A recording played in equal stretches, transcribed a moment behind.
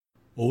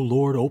O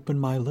Lord, open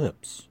my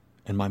lips,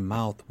 and my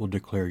mouth will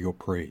declare your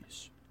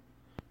praise.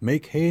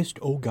 Make haste,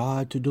 O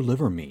God, to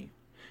deliver me.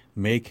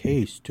 Make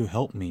haste to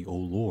help me, O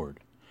Lord.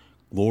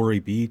 Glory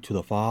be to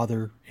the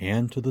Father,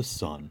 and to the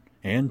Son,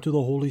 and to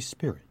the Holy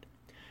Spirit,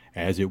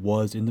 as it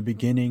was in the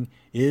beginning,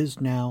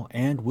 is now,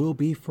 and will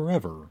be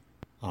forever.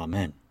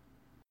 Amen.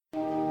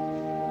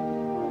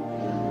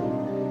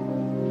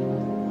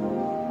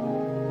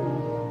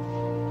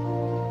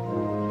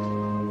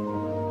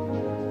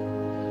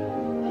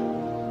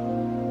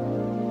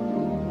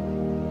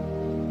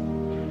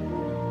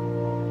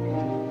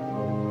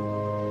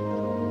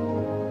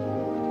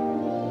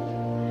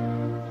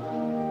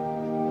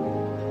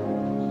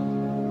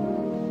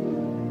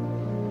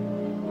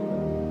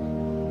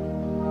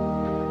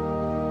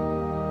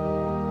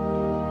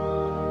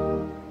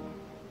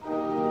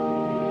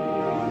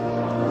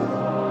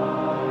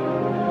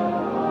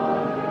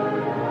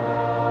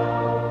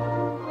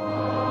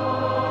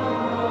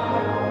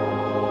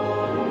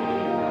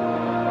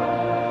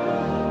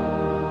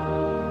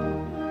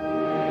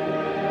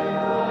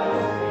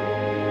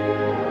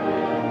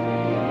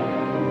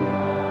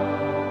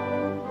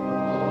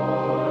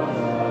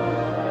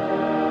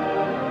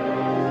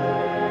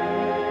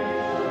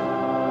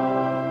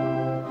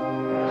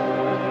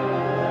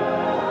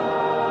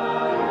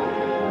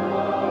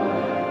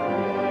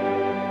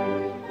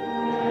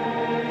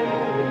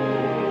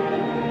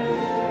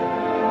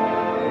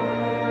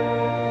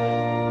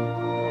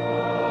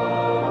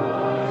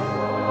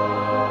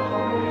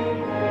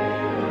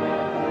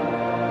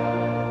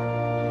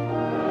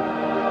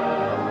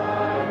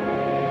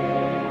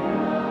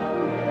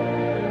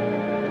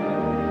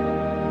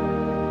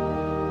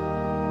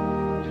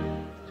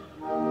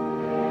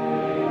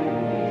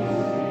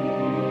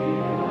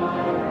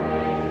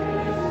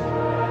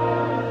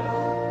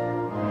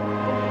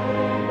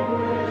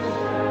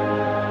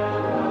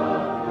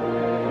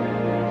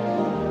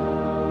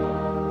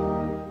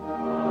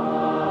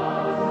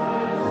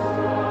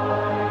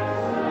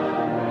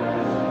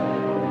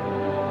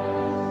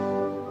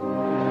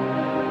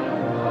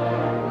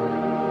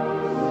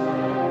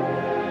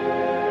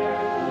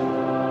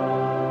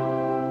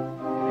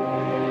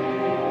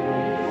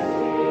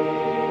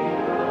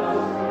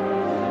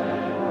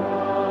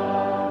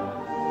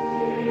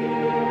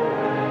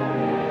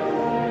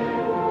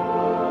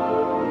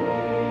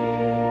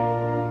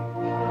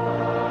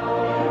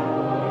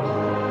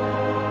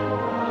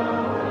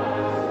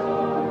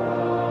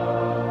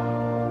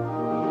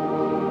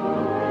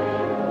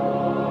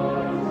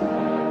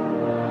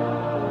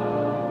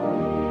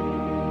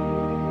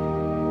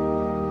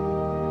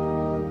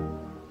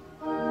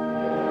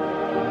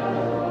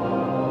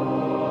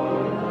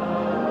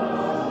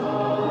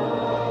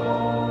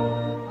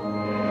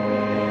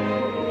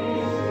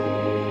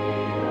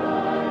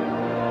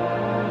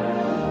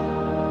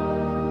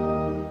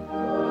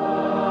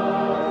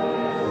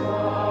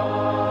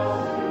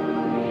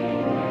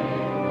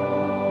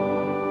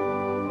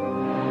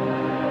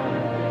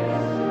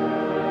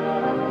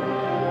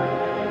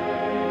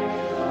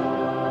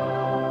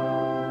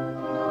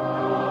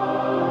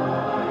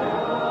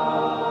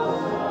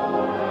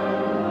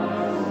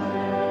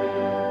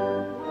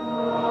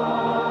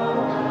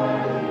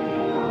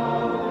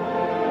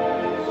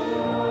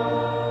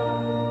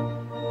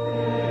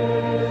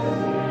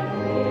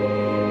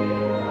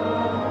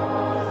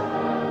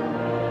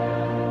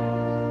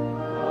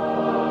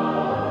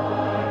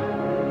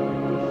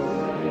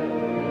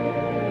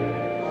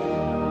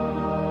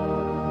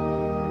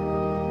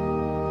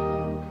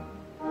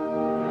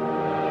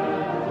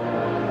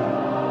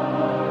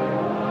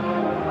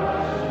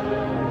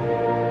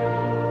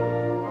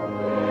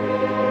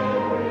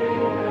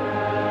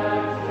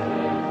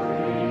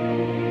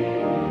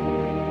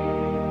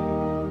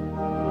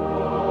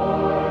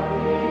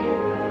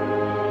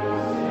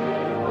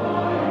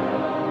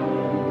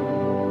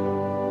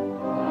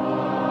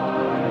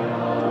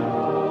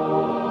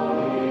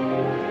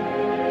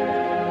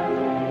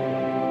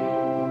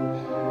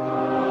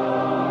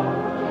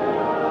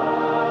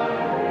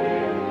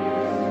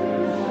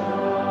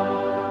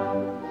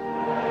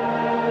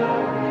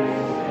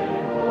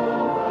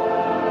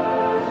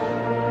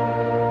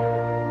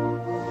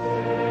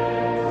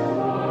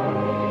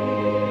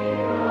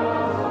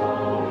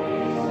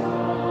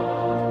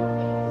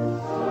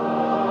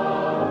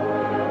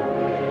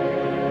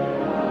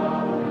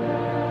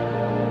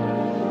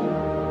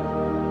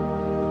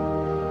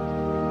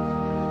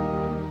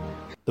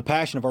 The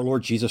Passion of our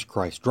Lord Jesus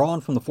Christ, drawn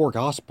from the four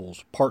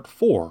Gospels, Part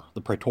 4,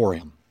 the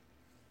Praetorium.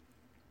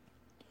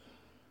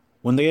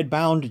 When they had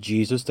bound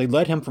Jesus, they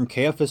led him from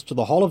Caiaphas to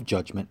the hall of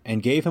judgment,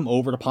 and gave him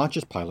over to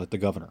Pontius Pilate the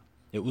governor.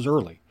 It was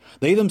early.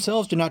 They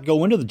themselves did not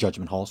go into the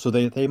judgment hall, so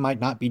that they might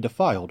not be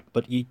defiled,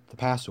 but eat the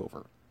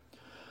Passover.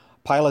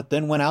 Pilate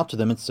then went out to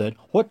them and said,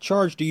 "What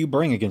charge do you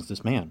bring against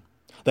this man?"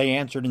 They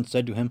answered and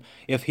said to him,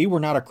 "If he were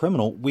not a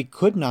criminal, we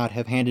could not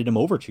have handed him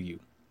over to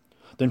you."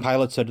 Then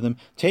Pilate said to them,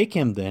 "Take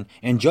him then,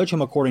 and judge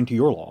him according to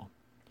your law."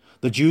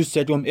 The Jews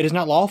said to him, "It is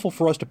not lawful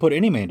for us to put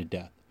any man to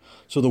death."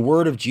 So the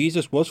word of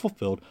Jesus was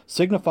fulfilled,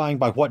 signifying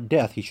by what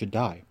death he should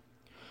die.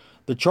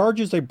 The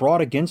charges they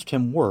brought against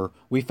him were,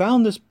 "We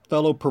found this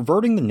fellow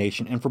perverting the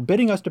nation and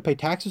forbidding us to pay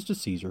taxes to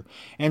Caesar,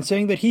 and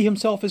saying that he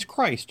himself is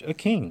Christ, a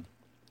king."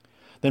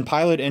 Then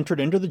Pilate entered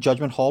into the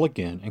judgment hall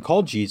again, and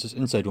called Jesus,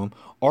 and said to him,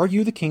 "Are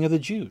you the king of the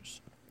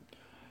Jews?"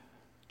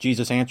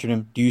 Jesus answered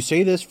him, "Do you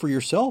say this for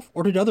yourself,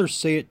 or did others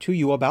say it to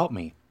you about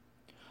me?"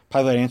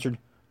 Pilate answered,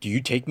 "Do you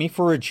take me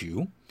for a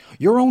Jew?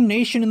 Your own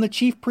nation and the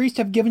chief priests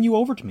have given you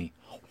over to me.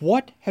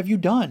 What have you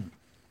done?"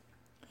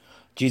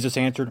 Jesus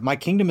answered, "My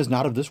kingdom is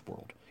not of this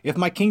world. If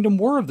my kingdom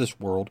were of this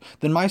world,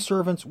 then my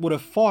servants would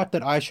have fought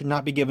that I should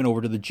not be given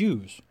over to the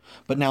Jews.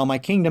 But now my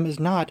kingdom is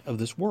not of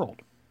this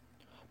world."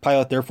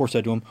 Pilate therefore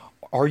said to him,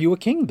 "Are you a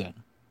king then?"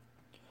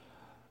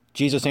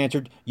 Jesus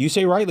answered, "You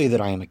say rightly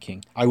that I am a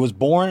king. I was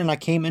born and I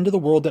came into the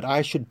world that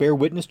I should bear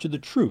witness to the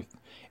truth.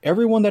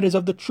 Everyone that is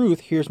of the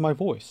truth hears my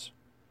voice."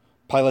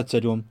 Pilate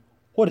said to him,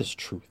 "What is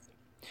truth?"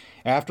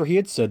 After he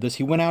had said this,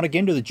 he went out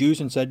again to the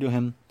Jews and said to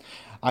him,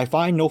 "I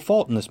find no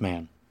fault in this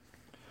man."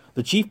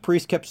 The chief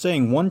priests kept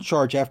saying one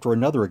charge after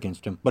another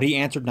against him, but he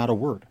answered not a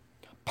word.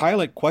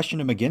 Pilate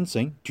questioned him again,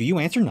 saying, "Do you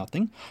answer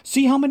nothing?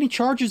 See how many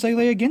charges they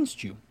lay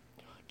against you."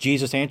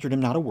 Jesus answered him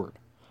not a word.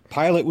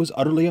 Pilate was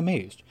utterly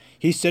amazed.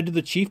 He said to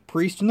the chief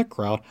priests and the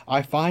crowd,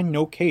 "I find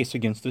no case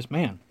against this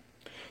man."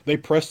 They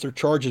pressed their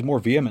charges more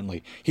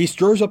vehemently. "He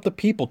stirs up the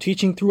people,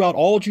 teaching throughout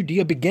all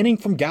Judea, beginning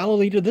from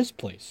Galilee to this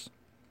place."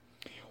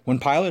 When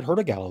Pilate heard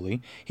of Galilee,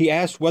 he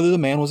asked whether the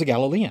man was a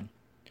Galilean.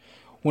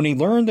 When he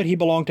learned that he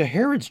belonged to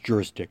Herod's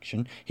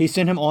jurisdiction, he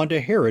sent him on to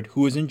Herod,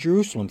 who was in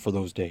Jerusalem for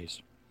those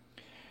days.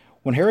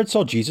 When Herod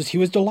saw Jesus, he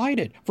was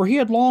delighted, for he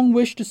had long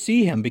wished to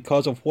see him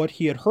because of what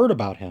he had heard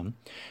about him,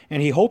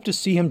 and he hoped to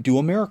see him do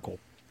a miracle.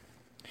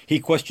 He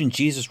questioned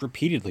Jesus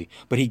repeatedly,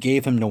 but he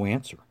gave him no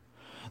answer.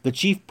 The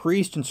chief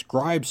priests and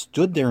scribes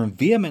stood there and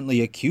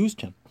vehemently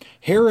accused him.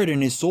 Herod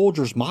and his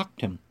soldiers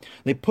mocked him.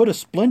 They put a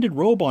splendid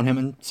robe on him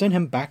and sent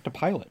him back to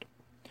Pilate.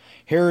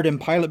 Herod and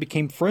Pilate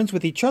became friends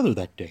with each other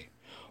that day,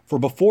 for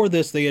before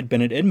this they had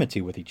been at enmity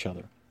with each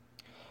other.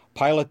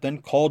 Pilate then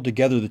called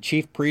together the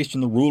chief priests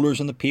and the rulers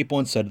and the people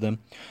and said to them,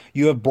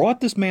 "You have brought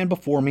this man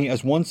before me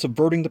as one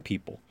subverting the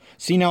people.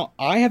 See now,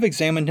 I have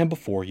examined him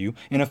before you,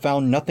 and have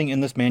found nothing in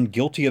this man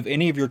guilty of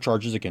any of your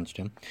charges against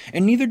him,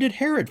 and neither did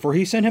Herod, for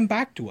he sent him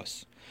back to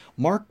us.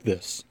 Mark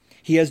this,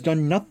 he has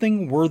done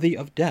nothing worthy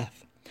of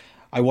death.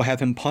 I will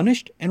have him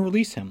punished and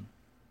release him."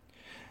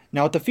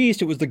 Now at the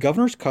feast it was the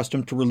governor's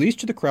custom to release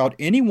to the crowd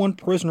any one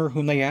prisoner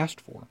whom they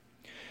asked for.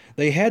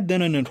 They had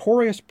then a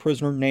notorious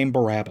prisoner named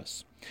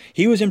Barabbas.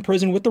 He was in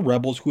prison with the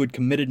rebels who had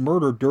committed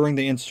murder during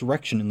the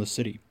insurrection in the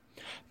city.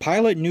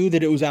 Pilate knew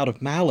that it was out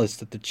of malice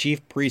that the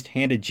chief priest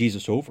handed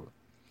Jesus over.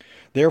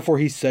 Therefore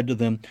he said to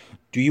them,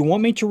 "Do you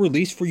want me to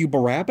release for you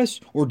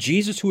Barabbas, or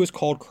Jesus who is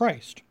called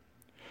Christ?"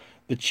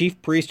 The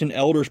chief priests and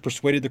elders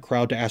persuaded the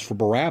crowd to ask for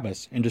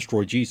Barabbas and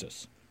destroy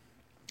Jesus.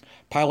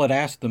 Pilate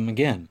asked them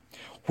again,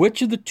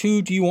 "Which of the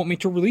two do you want me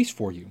to release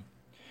for you?"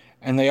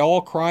 And they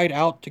all cried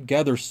out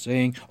together,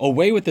 saying,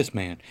 "Away with this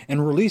man,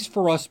 and release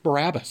for us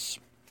Barabbas."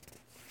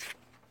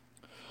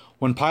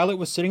 When Pilate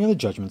was sitting in the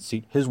judgment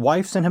seat, his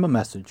wife sent him a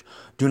message,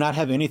 "Do not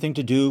have anything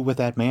to do with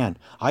that man.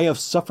 I have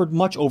suffered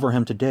much over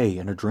him today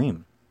in a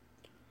dream."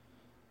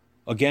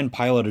 Again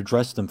Pilate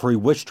addressed them, for he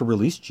wished to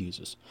release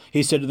Jesus.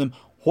 He said to them,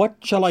 "What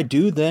shall I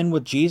do then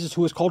with Jesus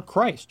who is called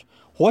Christ?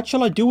 What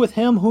shall I do with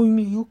him whom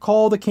you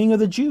call the King of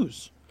the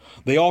Jews?"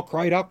 They all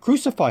cried out,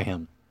 "Crucify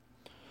him."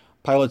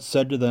 Pilate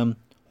said to them,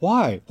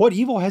 "Why? What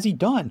evil has he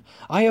done?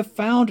 I have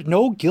found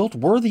no guilt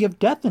worthy of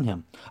death in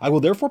him. I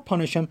will therefore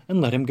punish him and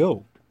let him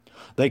go."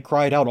 They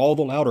cried out all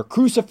the louder,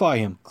 "Crucify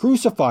him!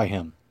 Crucify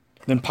him!"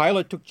 Then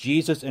Pilate took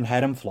Jesus and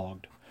had him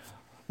flogged.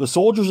 The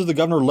soldiers of the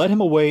governor led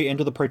him away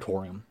into the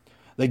praetorium.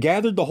 They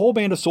gathered the whole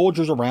band of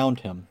soldiers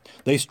around him.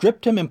 They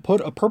stripped him and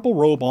put a purple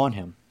robe on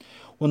him.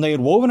 When they had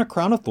woven a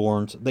crown of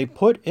thorns, they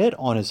put it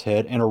on his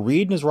head and a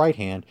reed in his right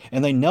hand,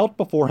 and they knelt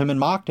before him and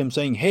mocked him,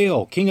 saying,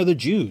 "Hail, King of the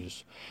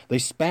Jews!" They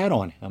spat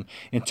on him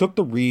and took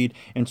the reed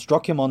and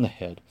struck him on the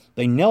head.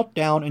 They knelt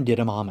down and did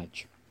him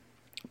homage.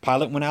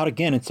 Pilate went out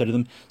again and said to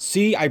them,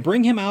 "See, I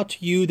bring him out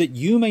to you that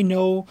you may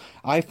know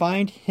I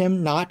find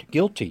him not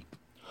guilty."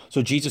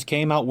 So Jesus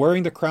came out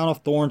wearing the crown of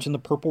thorns and the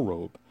purple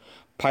robe.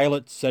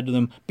 Pilate said to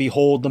them,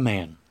 "Behold the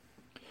man."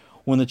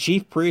 When the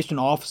chief priests and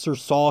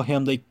officers saw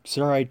him, they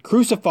cried,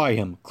 "Crucify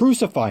him!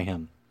 Crucify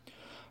him!"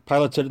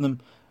 Pilate said to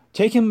them,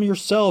 "Take him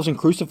yourselves and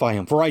crucify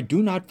him, for I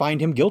do not find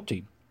him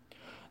guilty."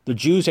 The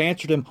Jews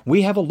answered him,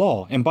 "We have a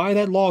law, and by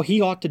that law he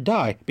ought to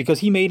die, because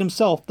he made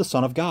himself the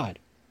Son of God."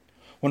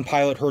 When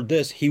Pilate heard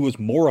this, he was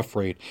more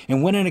afraid,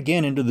 and went in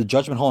again into the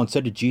judgment hall and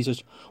said to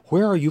Jesus,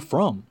 "Where are you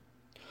from?"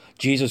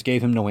 Jesus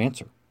gave him no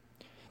answer.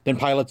 Then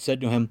Pilate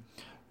said to him,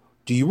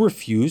 "Do you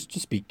refuse to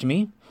speak to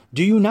me?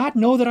 Do you not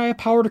know that I have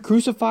power to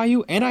crucify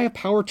you, and I have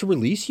power to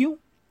release you?"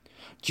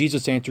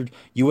 Jesus answered,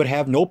 "You would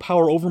have no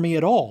power over me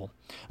at all,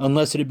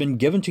 unless it had been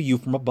given to you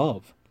from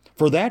above.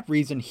 For that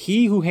reason,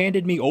 he who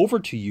handed me over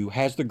to you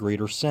has the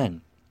greater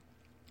sin."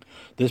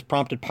 This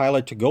prompted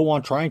Pilate to go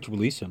on trying to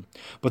release him.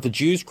 But the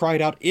Jews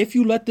cried out, "If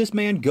you let this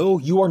man go,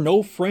 you are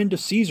no friend to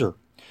Caesar.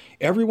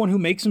 Everyone who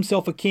makes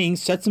himself a king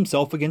sets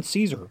himself against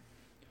Caesar."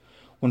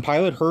 When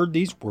Pilate heard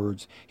these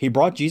words, he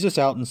brought Jesus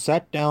out and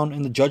sat down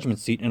in the judgment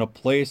seat in a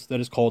place that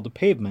is called the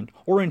Pavement,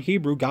 or in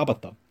Hebrew,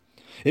 Gabbatha.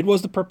 It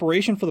was the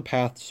preparation for the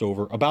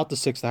Passover, about the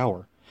 6th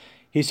hour.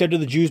 He said to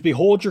the Jews,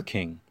 "Behold your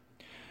king."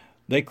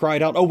 They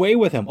cried out, "Away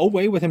with him!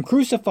 Away with him!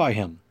 Crucify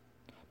him!"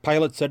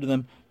 Pilate said to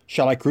them,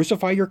 "Shall I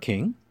crucify your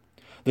king?"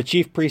 The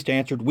chief priest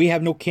answered, "We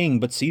have no king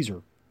but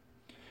Caesar."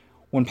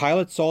 When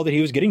Pilate saw that he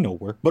was getting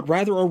nowhere, but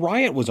rather a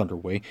riot was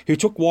underway, he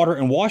took water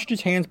and washed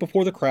his hands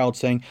before the crowd,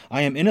 saying,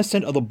 "I am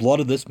innocent of the blood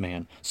of this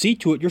man. See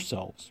to it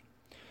yourselves."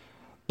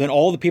 Then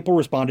all the people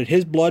responded,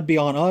 "His blood be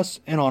on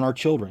us and on our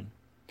children."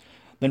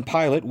 Then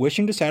Pilate,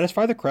 wishing to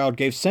satisfy the crowd,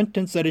 gave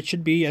sentence that it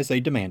should be as they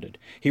demanded.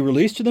 He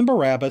released to them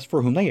Barabbas,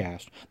 for whom they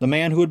asked, the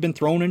man who had been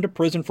thrown into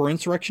prison for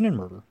insurrection and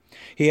murder.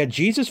 He had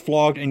Jesus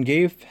flogged and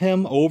gave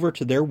him over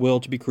to their will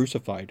to be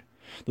crucified.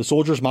 The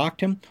soldiers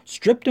mocked him,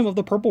 stripped him of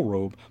the purple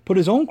robe, put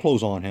his own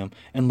clothes on him,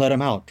 and led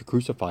him out to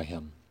crucify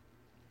him.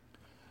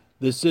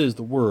 This is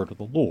the word of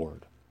the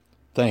Lord.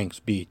 Thanks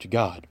be to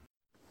God.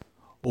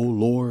 O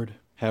Lord,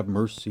 have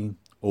mercy.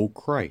 O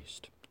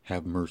Christ,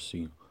 have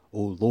mercy.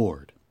 O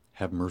Lord,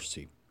 have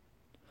mercy.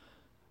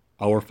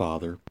 Our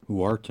Father,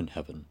 who art in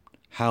heaven,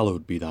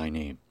 hallowed be thy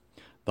name.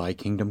 Thy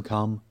kingdom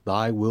come,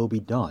 thy will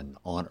be done,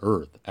 on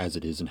earth as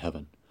it is in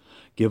heaven.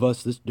 Give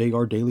us this day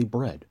our daily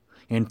bread,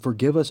 and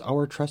forgive us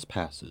our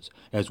trespasses,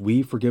 as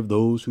we forgive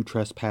those who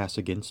trespass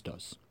against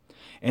us.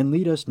 And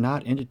lead us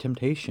not into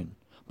temptation,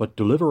 but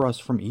deliver us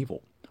from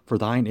evil. For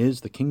thine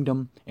is the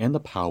kingdom, and the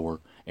power,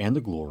 and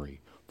the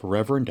glory,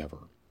 forever and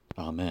ever.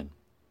 Amen.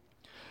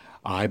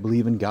 I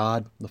believe in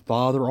God, the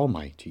Father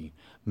Almighty,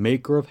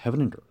 maker of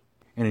heaven and earth,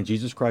 and in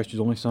Jesus Christ, his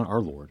only Son,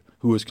 our Lord,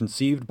 who was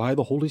conceived by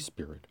the Holy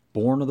Spirit,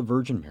 born of the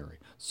Virgin Mary,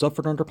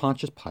 suffered under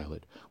Pontius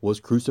Pilate,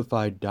 was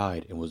crucified,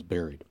 died, and was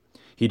buried.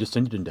 He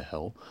descended into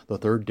hell. The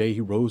third day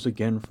he rose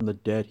again from the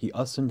dead. He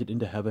ascended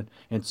into heaven,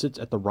 and sits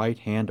at the right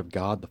hand of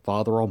God the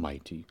Father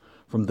Almighty.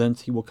 From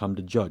thence he will come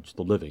to judge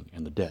the living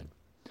and the dead.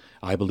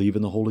 I believe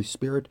in the Holy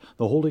Spirit,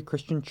 the holy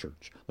Christian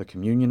Church, the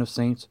communion of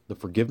saints, the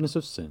forgiveness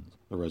of sins,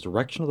 the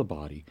resurrection of the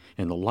body,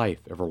 and the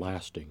life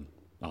everlasting.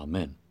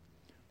 Amen.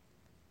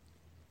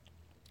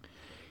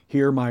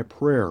 Hear my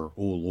prayer, O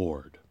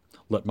Lord.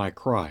 Let my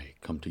cry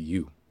come to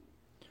you.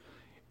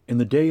 In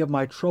the day of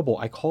my trouble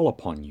I call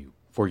upon you,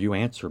 for you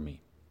answer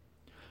me.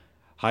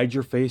 Hide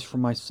your face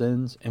from my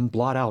sins, and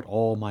blot out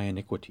all my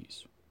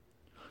iniquities.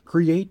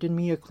 Create in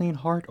me a clean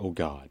heart, O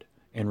God,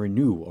 and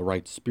renew a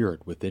right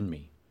spirit within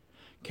me.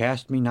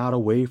 Cast me not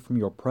away from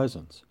your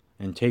presence,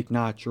 and take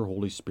not your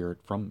Holy Spirit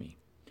from me.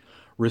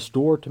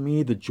 Restore to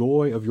me the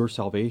joy of your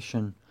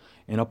salvation,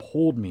 and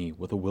uphold me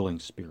with a willing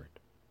spirit.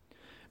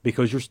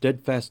 Because your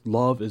steadfast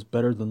love is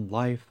better than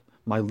life,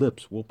 my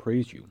lips will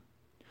praise you.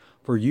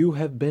 For you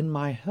have been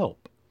my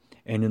help,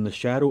 and in the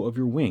shadow of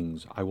your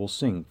wings I will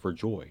sing for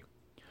joy.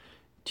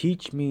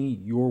 Teach me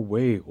your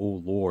way, O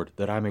Lord,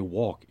 that I may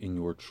walk in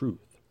your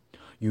truth.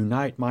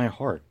 Unite my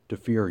heart to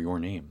fear your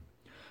name.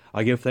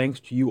 I give thanks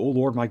to you, O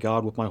Lord my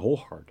God, with my whole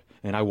heart,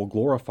 and I will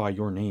glorify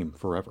your name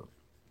forever.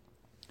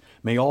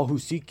 May all who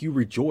seek you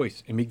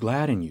rejoice and be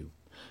glad in you.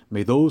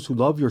 May those who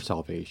love your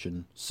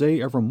salvation say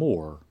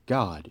evermore,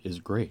 God is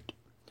great.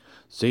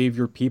 Save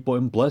your people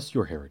and bless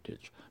your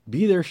heritage.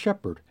 Be their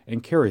shepherd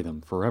and carry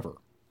them forever.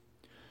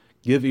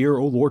 Give ear,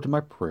 O Lord, to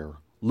my prayer.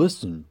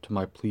 Listen to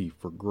my plea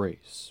for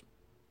grace.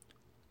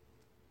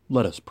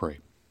 Let us pray.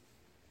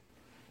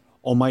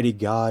 Almighty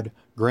God,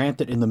 grant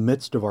that in the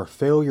midst of our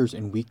failures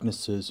and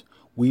weaknesses,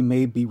 we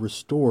may be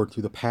restored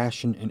through the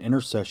passion and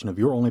intercession of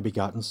your only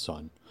begotten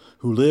Son,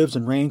 who lives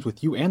and reigns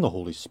with you and the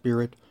Holy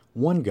Spirit,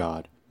 one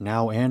God,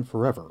 now and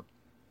forever.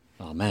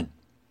 Amen.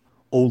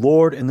 O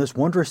Lord, in this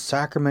wondrous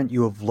sacrament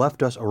you have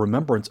left us a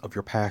remembrance of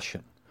your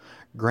passion.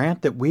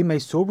 Grant that we may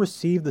so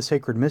receive the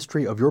sacred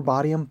mystery of your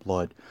body and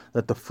blood,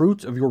 that the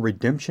fruits of your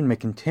redemption may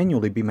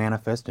continually be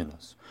manifest in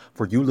us.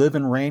 For you live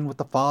and reign with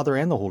the Father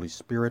and the Holy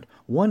Spirit,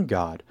 one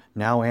God,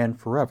 now and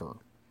forever.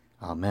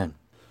 Amen.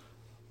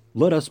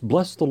 Let us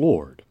bless the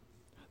Lord.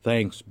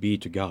 Thanks be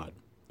to God.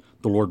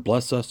 The Lord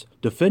bless us,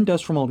 defend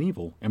us from all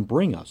evil, and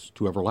bring us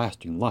to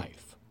everlasting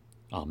life.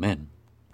 Amen.